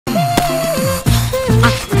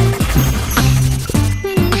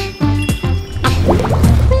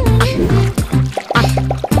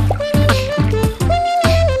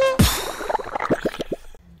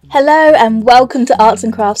Hello and welcome to Arts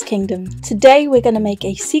and Crafts Kingdom. Today we're going to make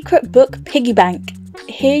a secret book piggy bank.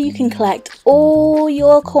 Here you can collect all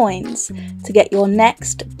your coins to get your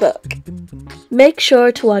next book. Make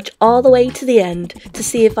sure to watch all the way to the end to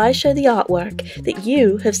see if I show the artwork that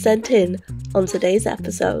you have sent in on today's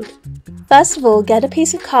episode. First of all, get a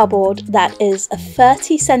piece of cardboard that is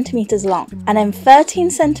 30 centimeters long, and then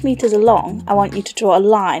 13 centimeters along I want you to draw a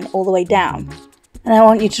line all the way down, and I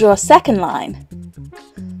want you to draw a second line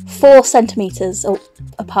 4 centimeters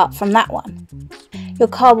apart from that one. Your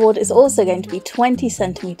cardboard is also going to be 20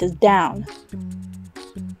 centimeters down.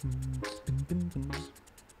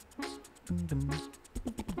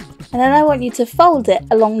 And then I want you to fold it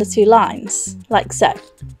along the two lines, like so.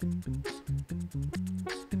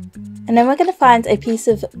 And then we're going to find a piece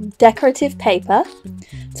of decorative paper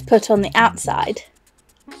to put on the outside.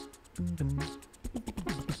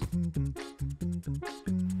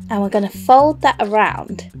 And we're going to fold that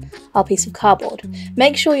around our piece of cardboard.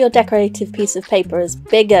 Make sure your decorative piece of paper is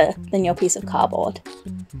bigger than your piece of cardboard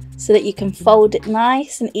so that you can fold it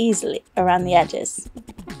nice and easily around the edges.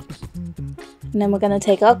 And then we're going to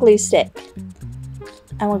take our glue stick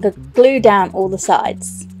and we're going to glue down all the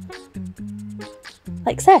sides,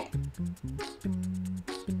 like so.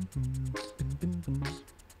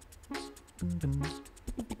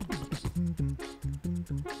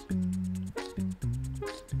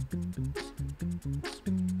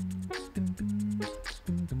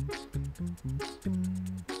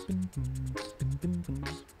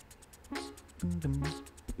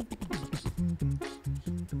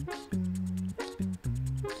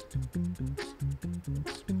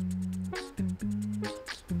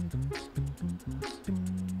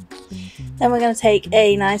 Then we're going to take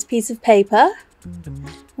a nice piece of paper, I'm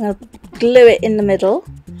going to glue it in the middle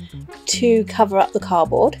to cover up the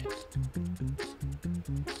cardboard.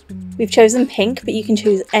 We've chosen pink, but you can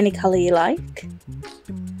choose any colour you like.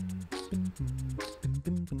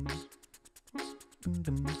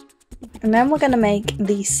 And then we're going to make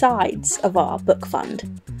the sides of our book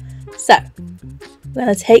fund. So, we're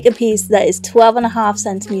going to take a piece that is 12.5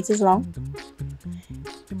 centimeters long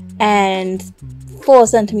and 4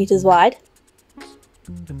 centimeters wide.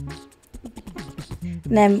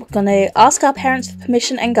 And then we're going to ask our parents for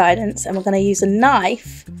permission and guidance, and we're going to use a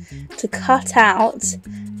knife to cut out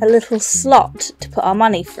a little slot to put our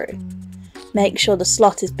money through. Make sure the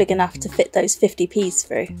slot is big enough to fit those 50p's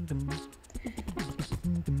through.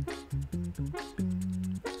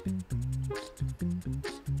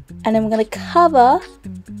 And then we're going to cover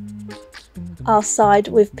our side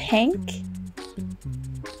with pink.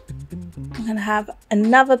 I'm going to have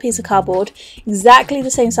another piece of cardboard, exactly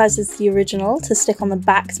the same size as the original, to stick on the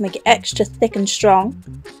back to make it extra thick and strong.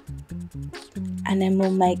 And then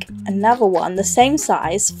we'll make another one, the same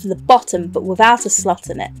size for the bottom, but without a slot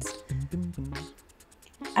in it.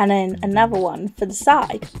 And then another one for the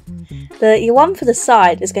side. The one for the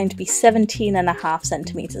side is going to be 17.5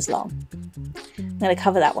 centimeters long. I'm going to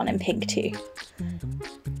cover that one in pink too.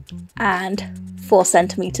 And 4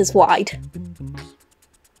 centimeters wide.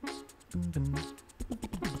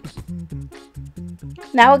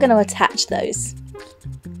 Now we're going to attach those.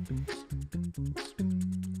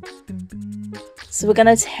 So we're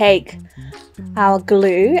going to take our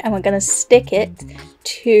glue and we're going to stick it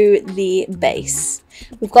to the base.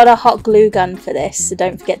 We've got a hot glue gun for this, so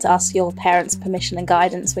don't forget to ask your parents' permission and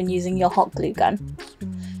guidance when using your hot glue gun.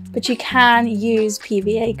 But you can use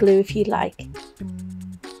PVA glue if you like.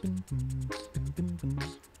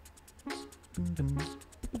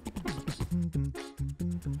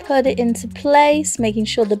 Put it into place, making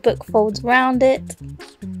sure the book folds around it.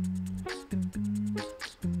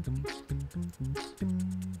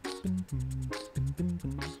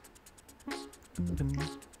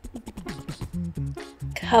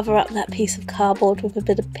 Cover up that piece of cardboard with a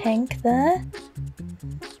bit of pink there.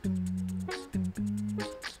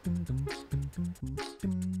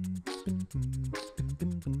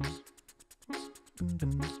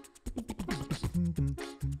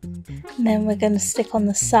 And then we're going to stick on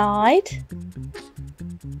the side.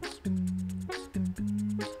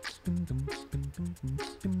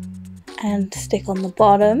 And stick on the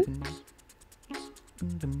bottom.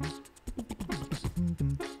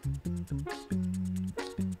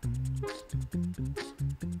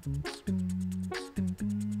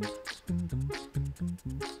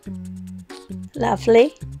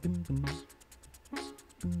 Lovely.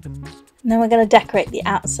 And then we're going to decorate the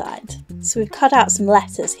outside. So we've cut out some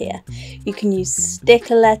letters here. You can use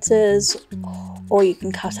sticker letters, or you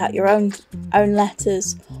can cut out your own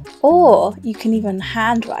letters, or you can even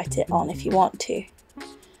handwrite it on if you want to.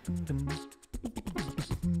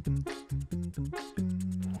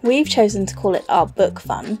 We've chosen to call it our book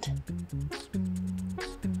fund.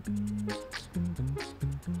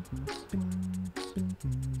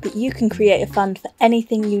 But you can create a fund for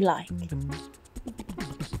anything you like.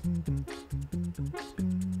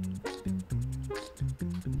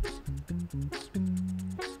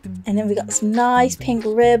 And then we got some nice pink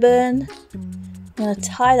ribbon. I'm going to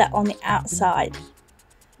tie that on the outside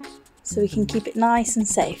so we can keep it nice and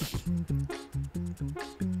safe.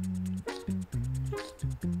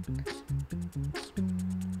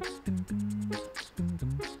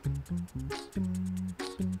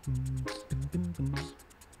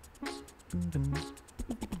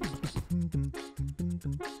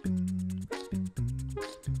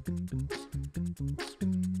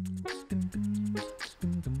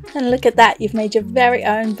 And look at that, you've made your very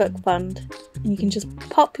own book fund. And you can just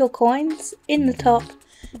pop your coins in the top,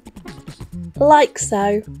 like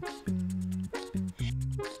so.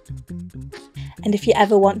 And if you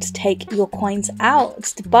ever want to take your coins out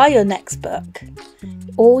to buy your next book,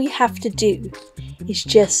 all you have to do is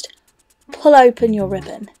just pull open your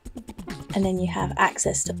ribbon and then you have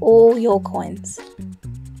access to all your coins.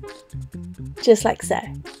 Just like so.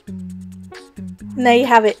 And there you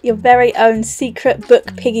have it, your very own secret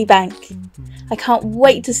book piggy bank. I can't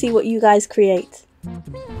wait to see what you guys create.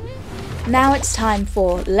 Now it's time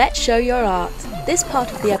for Let's Show Your Art. This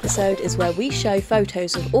part of the episode is where we show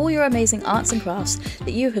photos of all your amazing arts and crafts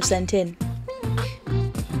that you have sent in.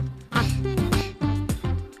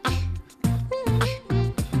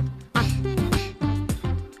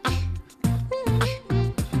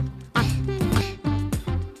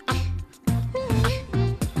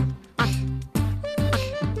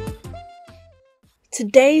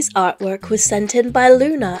 Today's artwork was sent in by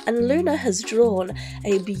Luna, and Luna has drawn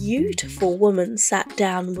a beautiful woman sat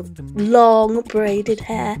down with long braided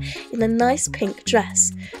hair in a nice pink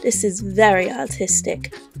dress. This is very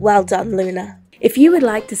artistic. Well done, Luna. If you would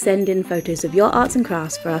like to send in photos of your arts and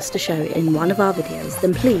crafts for us to show in one of our videos,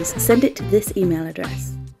 then please send it to this email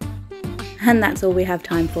address. And that's all we have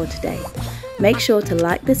time for today. Make sure to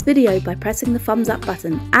like this video by pressing the thumbs up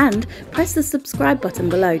button and press the subscribe button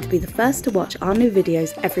below to be the first to watch our new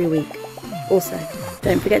videos every week. Also,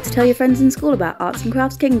 don't forget to tell your friends in school about Arts and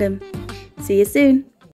Crafts Kingdom. See you soon!